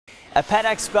A pet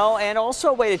expo and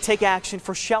also a way to take action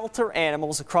for shelter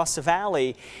animals across the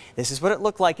valley. This is what it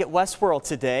looked like at Westworld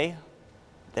today.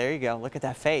 There you go. Look at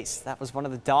that face. That was one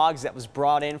of the dogs that was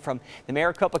brought in from the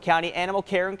Maricopa County Animal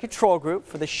Care and Control Group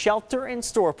for the Shelter in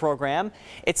Store program.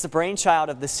 It's the brainchild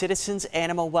of the Citizens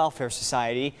Animal Welfare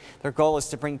Society. Their goal is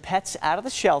to bring pets out of the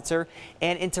shelter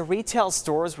and into retail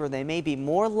stores where they may be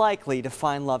more likely to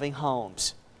find loving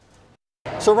homes.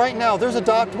 So right now, there's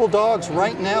adoptable dogs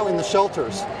right now in the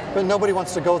shelters, but nobody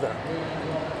wants to go there.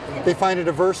 They find it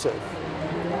aversive.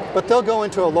 But they'll go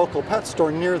into a local pet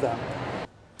store near them.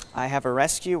 I have a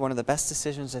rescue, one of the best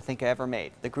decisions I think I ever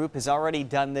made. The group has already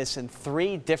done this in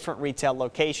 3 different retail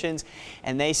locations,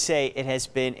 and they say it has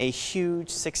been a huge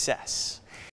success.